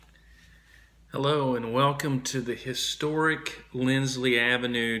Hello and welcome to the historic Lindsley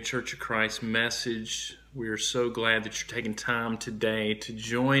Avenue Church of Christ message. We are so glad that you're taking time today to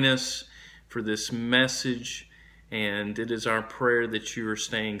join us for this message, and it is our prayer that you are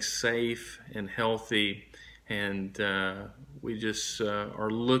staying safe and healthy, and we just are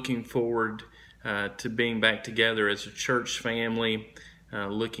looking forward to being back together as a church family,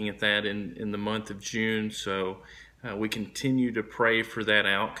 looking at that in the month of June. So we continue to pray for that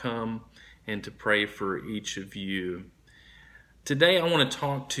outcome and to pray for each of you. Today I want to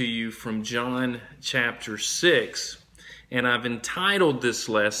talk to you from John chapter 6, and I've entitled this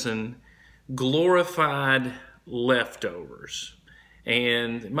lesson, Glorified Leftovers.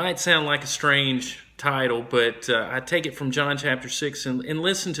 And it might sound like a strange title, but I take it from John chapter 6 and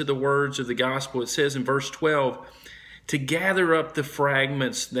listen to the words of the gospel. It says in verse 12, to gather up the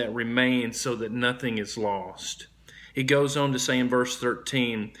fragments that remain so that nothing is lost. It goes on to say in verse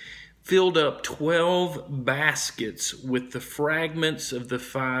 13, filled up 12 baskets with the fragments of the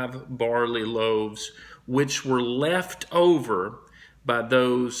 5 barley loaves, which were left over by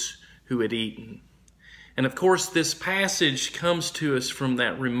those who had eaten. And of course, this passage comes to us from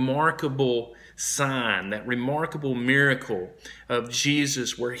that remarkable sign, that remarkable miracle of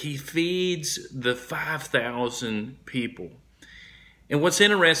Jesus where he feeds the 5,000 people. And what's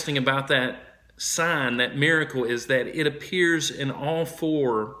interesting about that sign, that miracle, is that it appears in all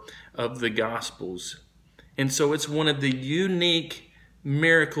 4 of the Gospels. And so it's one of the unique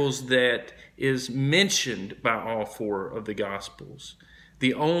miracles that is mentioned by all 4 of the Gospels.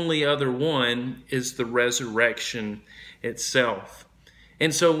 The only other one is the resurrection itself.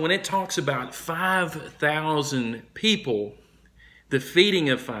 And so when it talks about 5,000 people, the feeding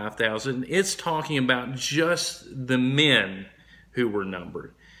of 5,000, it's talking about just the men who were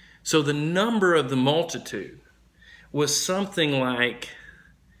numbered. So the number of the multitude was something like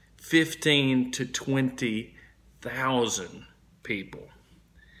 15 to 20,000 people.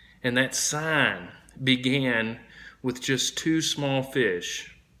 And that sign began with just 2 small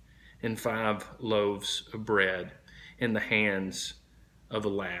fish and 5 loaves of bread in the hands of a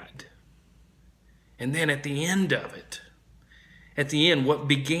lad. And then at the end of it, what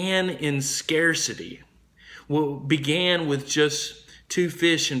began in scarcity, what began with just 2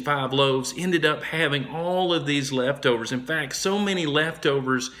 fish and 5 loaves, ended up having all of these leftovers. In fact, so many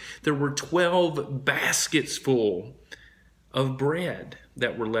leftovers, there were 12 baskets full of bread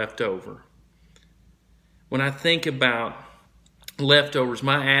that were left over. When I think about leftovers,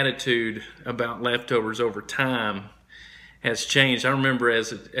 my attitude about leftovers over time has changed. I remember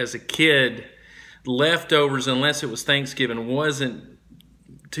as a kid, leftovers, unless it was Thanksgiving, wasn't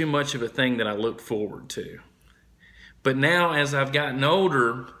too much of a thing that I looked forward to. But now, as I've gotten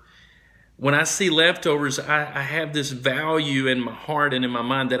older, when I see leftovers, I have this value in my heart and in my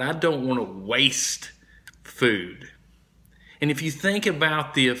mind that I don't want to waste food. And if you think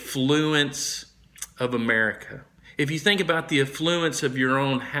about the affluence of America, if you think about the affluence of your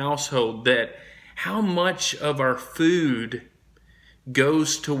own household, that how much of our food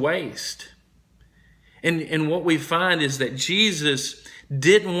goes to waste. And what we find is that Jesus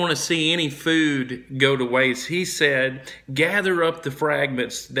didn't want to see any food go to waste. He said, gather up the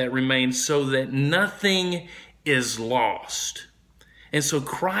fragments that remain so that nothing is lost. And so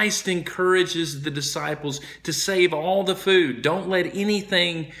Christ encourages the disciples to save all the food. Don't let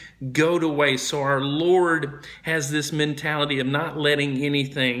anything go to waste. So our Lord has this mentality of not letting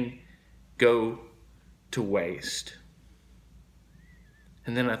anything go to waste.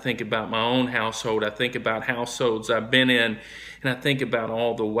 And then I think about my own household. I think about households I've been in, and I think about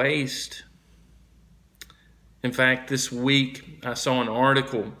all the waste. In fact, this week I saw an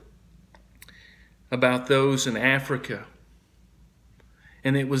article about those in Africa.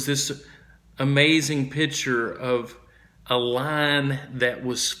 And it was this amazing picture of a line that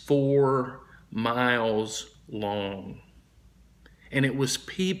was 4 miles long. And it was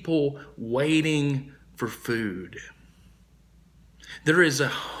people waiting for food. There is a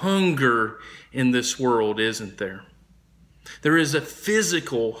hunger in this world, isn't there? There is a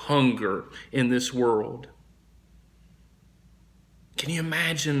physical hunger in this world. Can you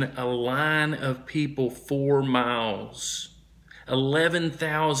imagine a line of people 4 miles,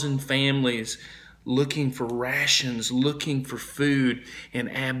 11,000 families looking for rations, looking for food in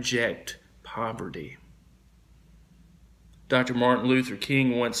abject poverty? Dr. Martin Luther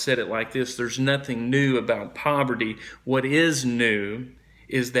King once said it like this: there's nothing new about poverty. What is new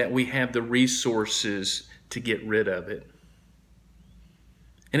is that we have the resources to get rid of it.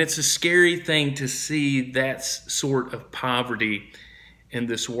 And it's a scary thing to see that sort of poverty in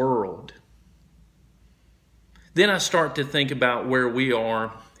this world. Then I start to think about where we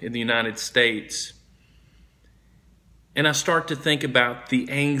are in the United States. And I start to think about the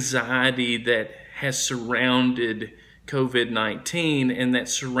anxiety that has surrounded COVID-19 and that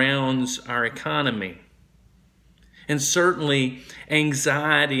surrounds our economy. And certainly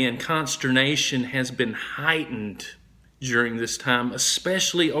anxiety and consternation has been heightened during this time,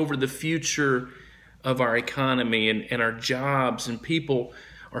 especially over the future of our economy and our jobs, and people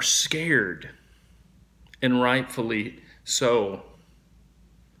are scared, and rightfully so.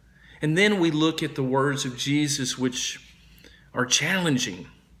 And then we look at the words of Jesus, which are challenging,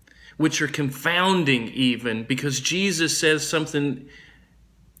 which are confounding even, because Jesus says something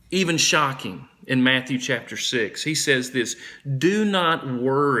even shocking in Matthew chapter 6. He says this, "Do not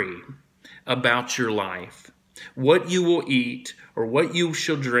worry about your life, what you will eat or what you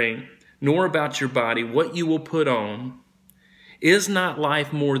shall drink, nor about your body, what you will put on. Is not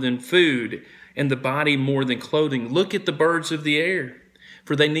life more than food, and the body more than clothing? Look at the birds of the air,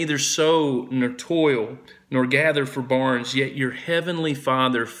 for they neither sow nor toil, nor gather for barns, yet your heavenly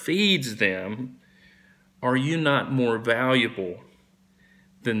Father feeds them. Are you not more valuable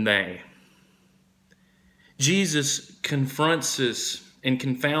than they?" Jesus confronts us and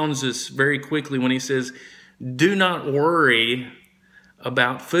confounds us very quickly when he says, do not worry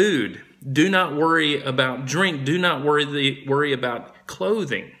about food. Do not worry about drink. Do not worry about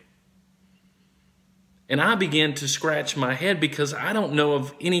clothing. And I began to scratch my head because I don't know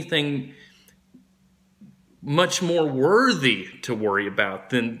of anything much more worthy to worry about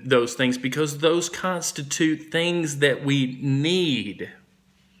than those things, because those constitute things that we need.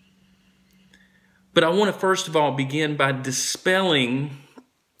 But I want to first of all begin by dispelling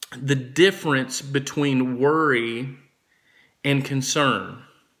the difference between worry and concern.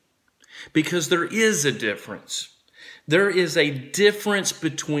 Because there is a difference. There is a difference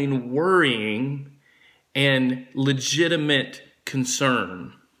between worrying and legitimate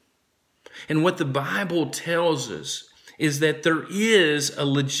concern. And what the Bible tells us is that there is a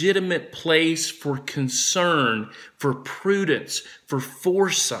legitimate place for concern, for prudence, for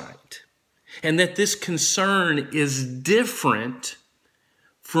foresight. And that this concern is different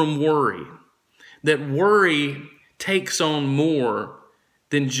from worry. That worry takes on more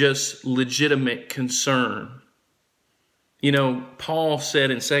than just legitimate concern. You know, Paul said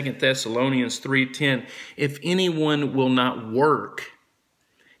in 2 Thessalonians 3:10, if anyone will not work,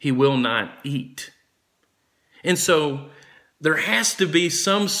 he will not eat. And so there has to be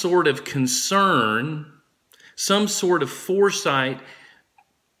some sort of concern, some sort of foresight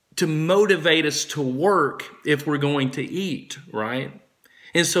to motivate us to work if we're going to eat, right?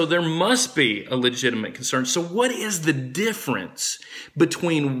 And so there must be a legitimate concern. So what is the difference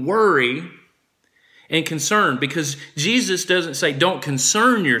between worry and concern? Because Jesus doesn't say, don't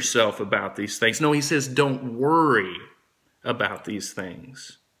concern yourself about these things. No, he says, don't worry about these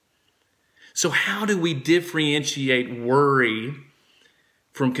things. So how do we differentiate worry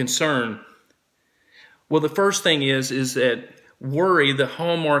from concern? Well, the first thing is that worry, the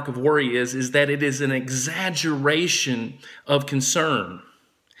hallmark of worry is that it is an exaggeration of concern.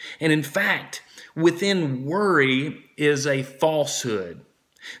 And in fact, within worry is a falsehood.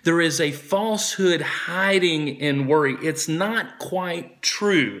 There is a falsehood hiding in worry. It's not quite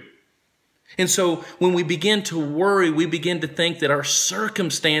true. And so when we begin to worry, we begin to think that our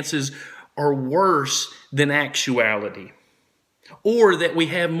circumstances are worse than actuality, or that we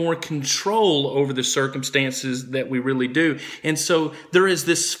have more control over the circumstances that we really do. And so there is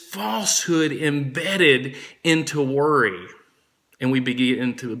this falsehood embedded into worry, and we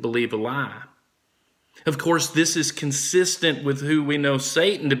begin to believe a lie. Of course, this is consistent with who we know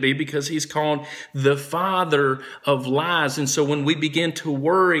Satan to be, because he's called the father of lies. And so when we begin to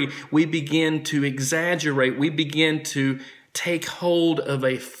worry, we begin to exaggerate. We begin to take hold of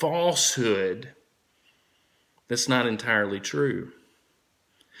a falsehood that's not entirely true.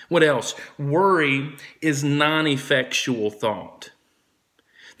 What else? Worry is non-effectual thought.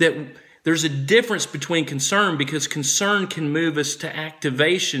 That there's a difference between concern, because concern can move us to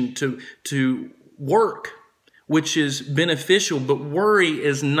activation, to work, which is beneficial, but worry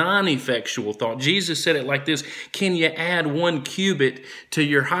is non-effectual thought. Jesus said it like this, can you add 1 cubit to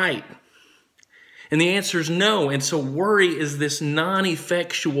your height? And the answer is no. And so worry is this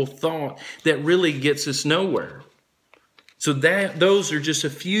non-effectual thought that really gets us nowhere. So those are just a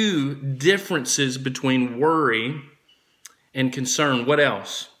few differences between worry and concern. What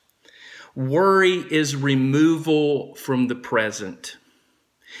else? Worry is removal from the present.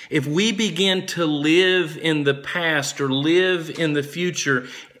 If we begin to live in the past or live in the future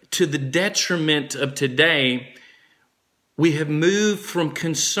to the detriment of today, we have moved from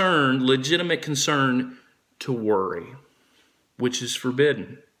concern, legitimate concern, to worry, which is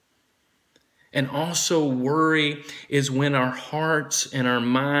forbidden. And also worry is when our hearts and our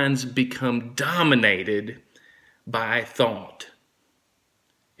minds become dominated by thought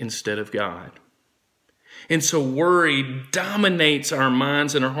instead of God. And so worry dominates our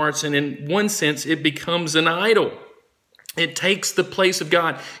minds and our hearts, and in one sense, it becomes an idol. It takes the place of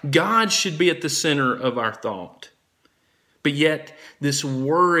God. God should be at the center of our thought. But yet, this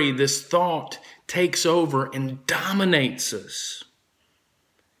worry, this thought takes over and dominates us.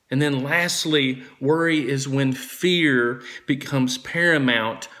 And then lastly, worry is when fear becomes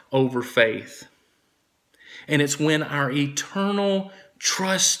paramount over faith. And it's when our eternal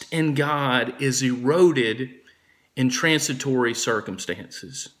trust in God is eroded in transitory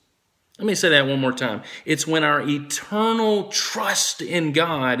circumstances. Let me say that one more time. It's when our eternal trust in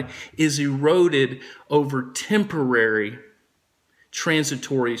God is eroded over temporary,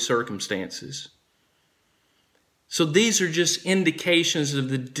 transitory circumstances. So these are just indications of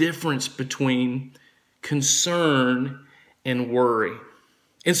the difference between concern and worry.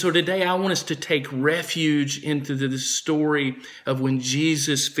 And so today I want us to take refuge into the story of when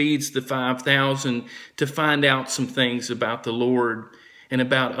Jesus feeds the 5,000 to find out some things about the Lord and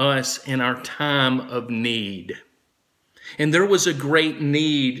about us in our time of need. And there was a great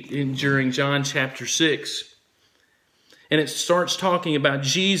need during John chapter 6. And it starts talking about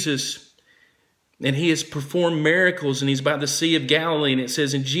Jesus, and he has performed miracles, and he's by the Sea of Galilee. And it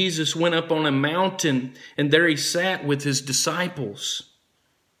says, and Jesus went up on a mountain, and there he sat with his disciples.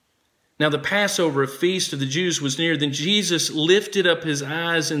 Now the Passover, a feast of the Jews, was near. Then Jesus lifted up his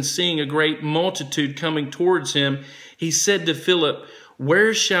eyes, and seeing a great multitude coming towards him, he said to Philip,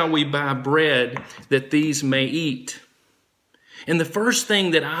 where shall we buy bread that these may eat? And the first thing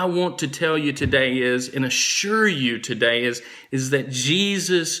that I want to tell you today is, and assure you today is that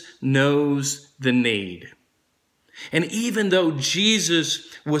Jesus knows the need. And even though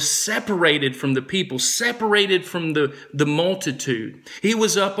Jesus was separated from the people, separated from the multitude, he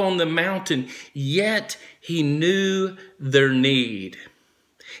was up on the mountain, yet he knew their need.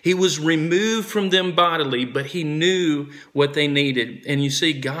 He was removed from them bodily, but he knew what they needed. And you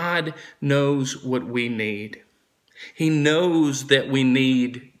see, God knows what we need. He knows that we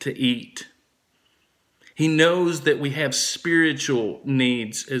need to eat. He knows that we have spiritual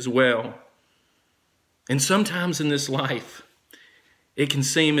needs as well. And sometimes in this life, it can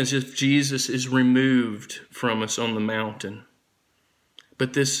seem as if Jesus is removed from us on the mountain.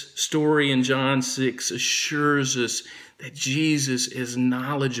 But this story in John 6 assures us that Jesus is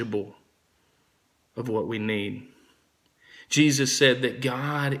knowledgeable of what we need. Jesus said that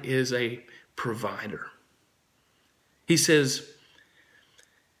God is a provider. He says,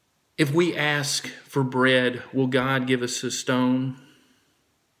 if we ask for bread, will God give us a stone?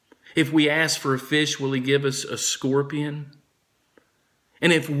 If we ask for a fish, will he give us a scorpion?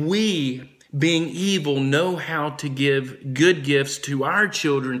 And if we, being evil, know how to give good gifts to our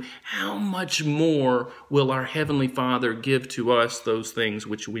children, how much more will our Heavenly Father give to us those things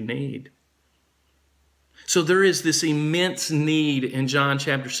which we need? So there is this immense need in John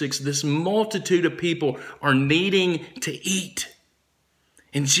chapter 6. This multitude of people are needing to eat.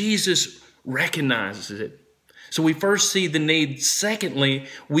 And Jesus recognizes it. So we first see the need. Secondly,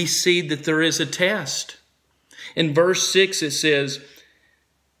 we see that there is a test. In verse 6 it says,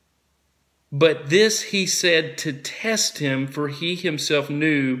 but this he said to test him, for he himself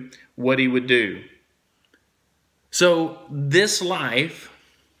knew what he would do. So this life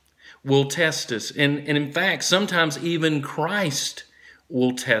will test us. And in fact, sometimes even Christ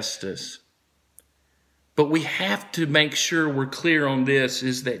will test us. But we have to make sure we're clear on this,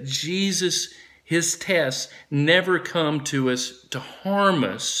 is that Jesus, his tests never come to us to harm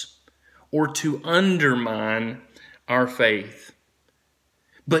us or to undermine our faith,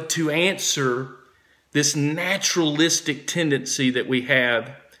 but to answer this naturalistic tendency that we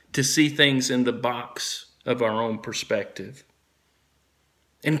have to see things in the box of our own perspective.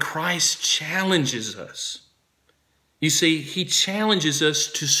 And Christ challenges us. You see, he challenges us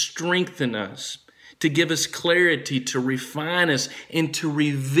to strengthen us, to give us clarity, to refine us, and to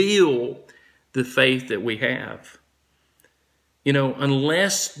reveal the faith that we have. You know,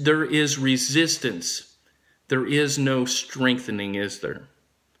 unless there is resistance, there is no strengthening, is there?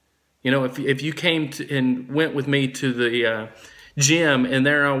 You know, if you came to and went with me to the gym and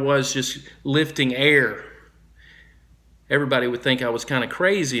there I was just lifting air, everybody would think I was kind of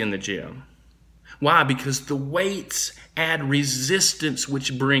crazy in the gym. Why? Because the weights add resistance,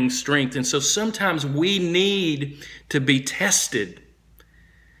 which brings strength. And so sometimes we need to be tested.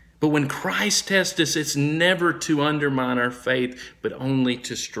 But when Christ tests us, it's never to undermine our faith, but only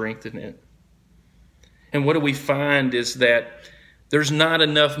to strengthen it. And what do we find is that there's not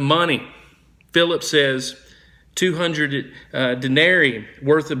enough money Philip says 200 denarii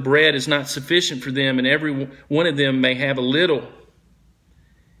worth of bread is not sufficient for them, and every one of them may have a little.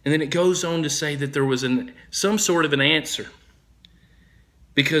 And then it goes on to say that there was some sort of an answer.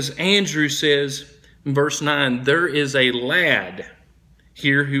 Because Andrew says in verse 9, there is a lad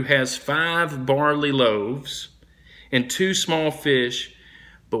here who has 5 barley loaves and 2 small fish,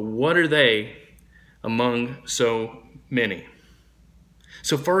 but what are they among so many?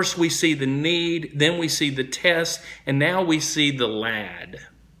 So first we see the need, then we see the test, and now we see the lad.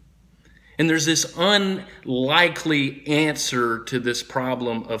 And there's this unlikely answer to this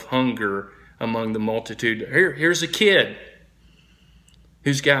problem of hunger among the multitude. Here's a kid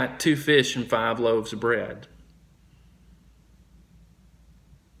who's got 2 fish and 5 loaves of bread.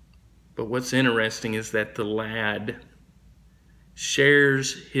 But what's interesting is that the lad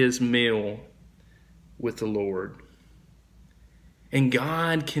shares his meal with the Lord. And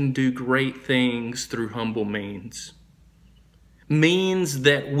God can do great things through humble means. Means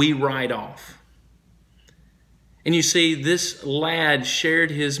that we write off. And you see, this lad shared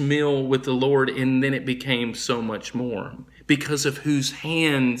his meal with the Lord, and then it became so much more because of whose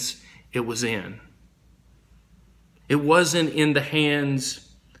hands it was in. It wasn't in the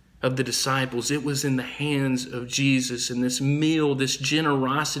hands of the disciples. It was in the hands of Jesus. And this meal, this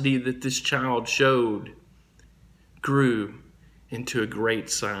generosity that this child showed, grew into a great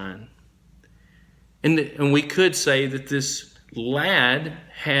sign. And we could say that this lad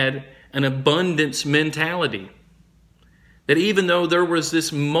had an abundance mentality. That even though there was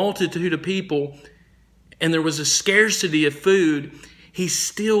this multitude of people and there was a scarcity of food, he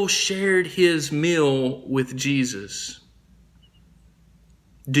still shared his meal with Jesus.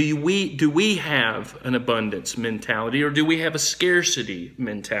 Do we have an abundance mentality, or do we have a scarcity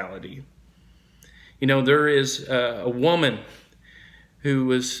mentality? You know, there is a woman who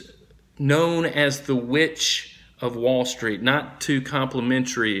was known as the Witch of Wall Street, not too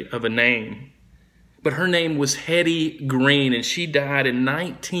complimentary of a name. But her name was Hetty Green, and she died in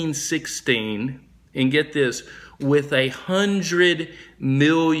 1916, and get this, with $100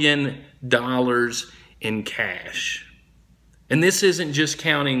 million in cash. And this isn't just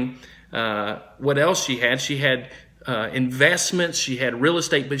counting what else she had. She had investments, she had real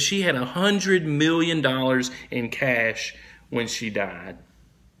estate, but she had $100 million in cash when she died.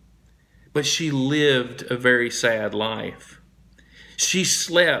 But she lived a very sad life. She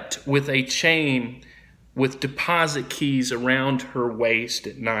slept with a chain with deposit keys around her waist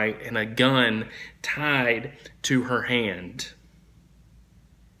at night and a gun tied to her hand.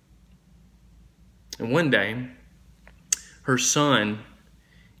 And one day, her son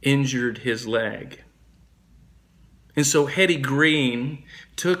injured his leg. And so Hetty Green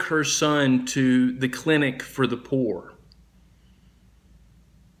took her son to the clinic for the poor.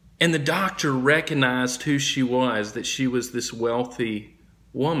 And the doctor recognized who she was, that she was this wealthy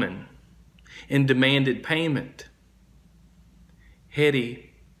woman, and demanded payment.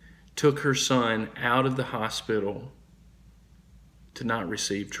 Hetty took her son out of the hospital to not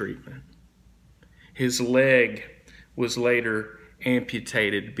receive treatment. His leg was later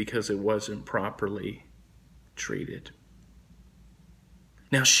amputated because it wasn't properly treated.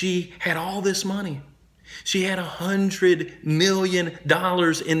 Now, she had all this money. She had $100 million in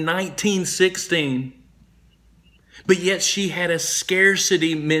 1916. But yet she had a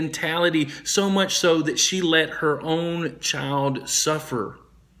scarcity mentality, so much so that she let her own child suffer.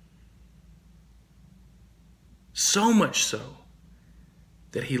 So much so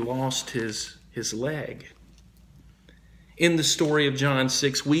that he lost his leg. In the story of John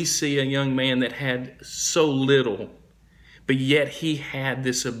 6, we see a young man that had so little, but yet he had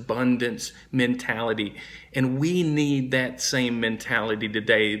this abundance mentality. And we need that same mentality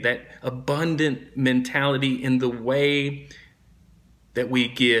today, that abundant mentality in the way that we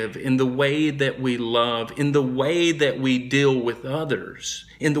give, in the way that we love, in the way that we deal with others,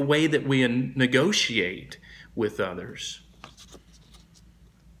 in the way that we negotiate with others.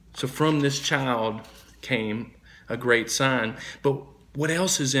 So from this child came a great sign. But what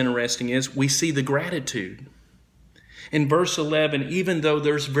else is interesting is we see the gratitude. In verse 11, even though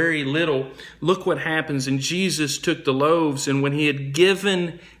there's very little, look what happens. And Jesus took the loaves, and when he had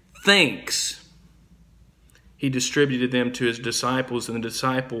given thanks, he distributed them to his disciples, and the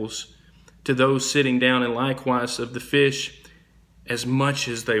disciples to those sitting down, and likewise of the fish as much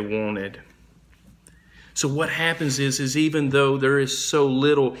as they wanted. So what happens is even though there is so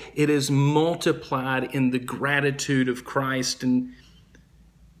little, it is multiplied in the gratitude of Christ. And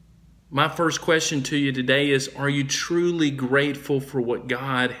my first question to you today is, are you truly grateful for what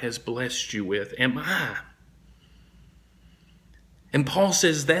God has blessed you with? Am I? And Paul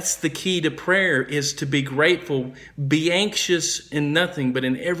says that's the key to prayer, is to be grateful. Be anxious in nothing, but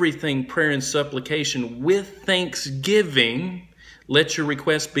in everything prayer and supplication with thanksgiving. Let your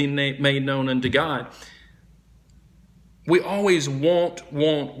requests be made known unto God. We always want,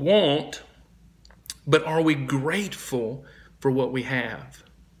 but are we grateful for what we have?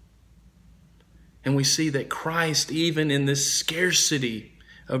 And we see that Christ, even in this scarcity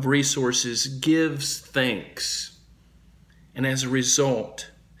of resources, gives thanks. And as a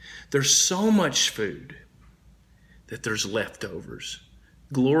result, there's so much food that there's leftovers.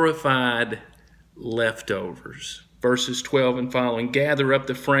 Glorified leftovers. Verses 12 and following. Gather up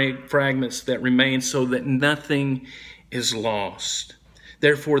the fragments that remain so that nothing is lost.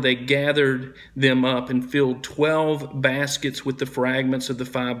 Therefore they gathered them up and filled 12 baskets with the fragments of the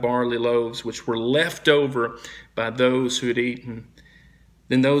 5 barley loaves, which were left over by those who had eaten.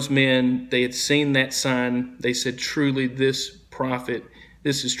 Then those men, they had seen that sign. They said, truly this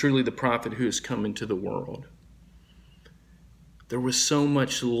is truly the prophet who has come into the world. There was so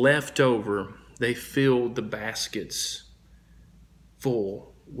much left over, they filled the baskets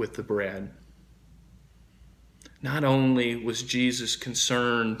full with the bread. Not only was Jesus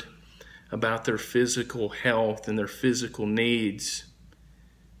concerned about their physical health and their physical needs,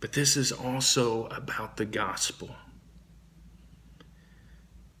 but this is also about the gospel.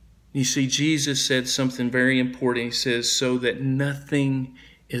 You see, Jesus said something very important. He says, so that nothing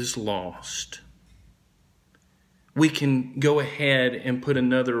is lost. We can go ahead and put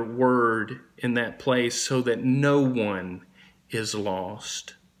another word in that place, so that no one is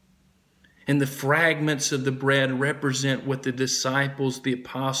lost. And the fragments of the bread represent what the disciples, the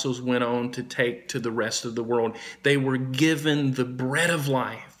apostles, went on to take to the rest of the world. They were given the bread of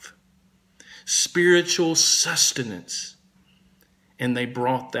life, spiritual sustenance. And they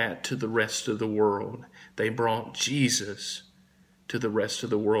brought that to the rest of the world. They brought Jesus to the rest of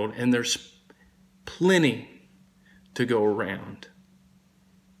the world. And there's plenty to go around.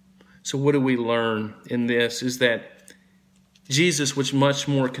 So what do we learn in this? Is that Jesus was much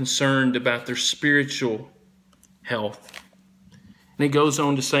more concerned about their spiritual health. And he goes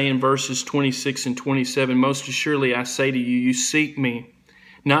on to say in verses 26 and 27, most assuredly I say to you, you seek me,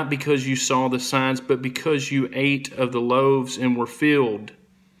 not because you saw the signs, but because you ate of the loaves and were filled.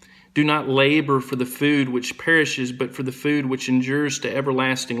 Do not labor for the food which perishes, but for the food which endures to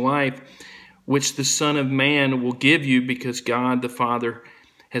everlasting life, which the Son of Man will give you, because God the Father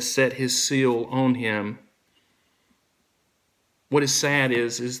has set his seal on him. What is sad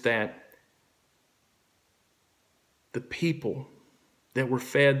is that the people that were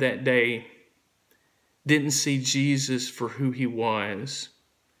fed that day didn't see Jesus for who he was.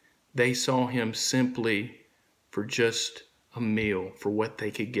 They saw him simply for just a meal, for what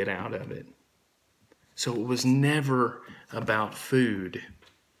they could get out of it. So it was never about food.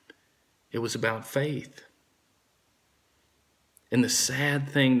 It was about faith. And the sad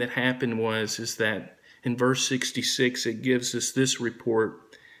thing that happened is that in verse 66, it gives us this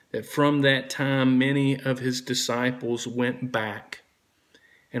report, that from that time many of his disciples went back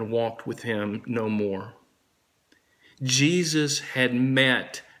and walked with him no more. Jesus had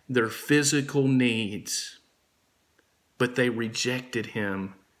met their physical needs, but they rejected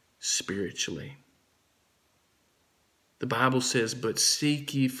him spiritually. The Bible says, but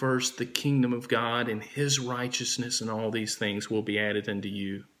seek ye first the kingdom of God and his righteousness, and all these things will be added unto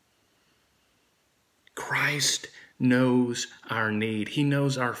you. Christ knows our need. He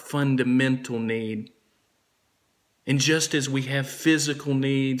knows our fundamental need. And just as we have physical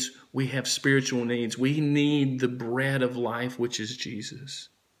needs, we have spiritual needs. We need the bread of life, which is Jesus.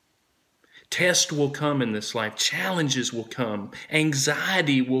 Tests will come in this life. Challenges will come.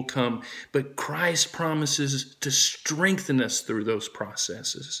 Anxiety will come. But Christ promises to strengthen us through those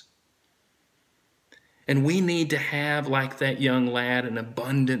processes. And we need to have, like that young lad, an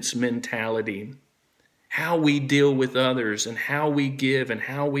abundance mentality. How we deal with others and how we give and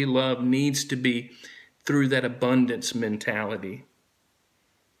how we love needs to be through that abundance mentality.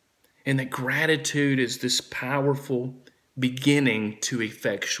 And that gratitude is this powerful beginning to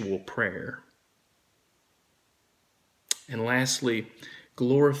effectual prayer. And lastly,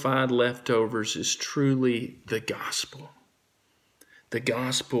 glorified leftovers is truly the gospel. The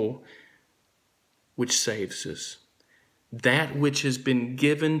gospel which saves us. That which has been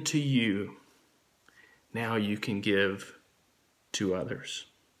given to you, now you can give to others.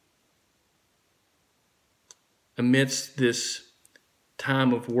 Amidst this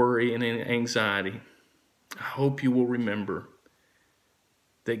time of worry and anxiety, I hope you will remember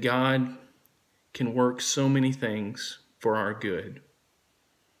that God can work so many things for our good,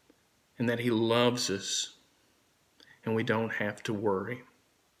 and that he loves us, and we don't have to worry.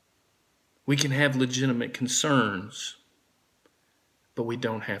 We can have legitimate concerns, but we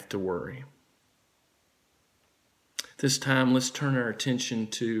don't have to worry. This time, let's turn our attention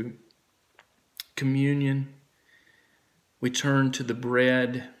to communion. We turn to the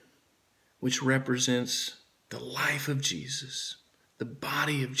bread, which represents the life of Jesus, the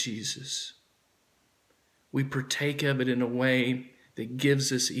body of Jesus. We partake of it in a way that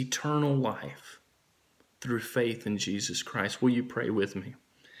gives us eternal life through faith in Jesus Christ. Will you pray with me?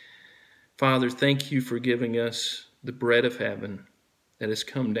 Father, thank you for giving us the bread of heaven that has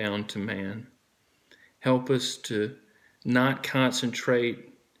come down to man. Help us to not concentrate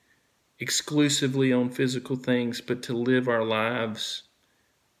exclusively on physical things, but to live our lives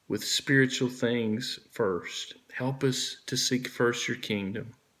with spiritual things first. Help us to seek first your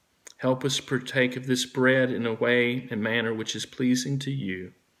kingdom. Help us partake of this bread in a way and manner which is pleasing to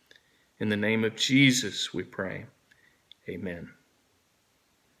you. In the name of Jesus, we pray. Amen.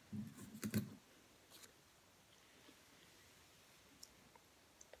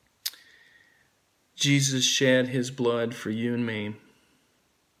 Jesus shed his blood for you and me.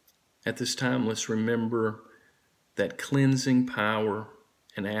 At this time, let's remember that cleansing power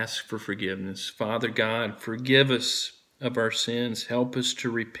and ask for forgiveness. Father God, forgive us of our sins. Help us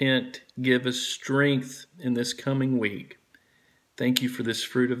to repent. Give us strength in this coming week. Thank you for this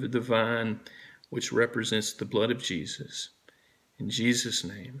fruit of the vine, which represents the blood of Jesus. In Jesus'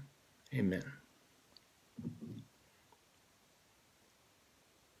 name, amen.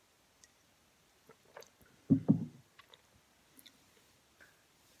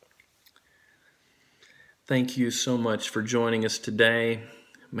 Thank you so much for joining us today.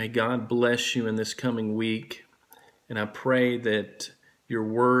 May God bless you in this coming week. And I pray that your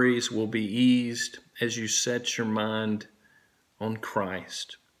worries will be eased as you set your mind on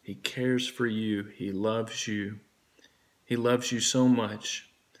Christ. He cares for you. He loves you. He loves you so much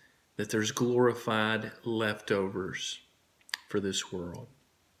that there's glorified leftovers for this world.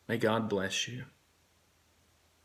 May God bless you.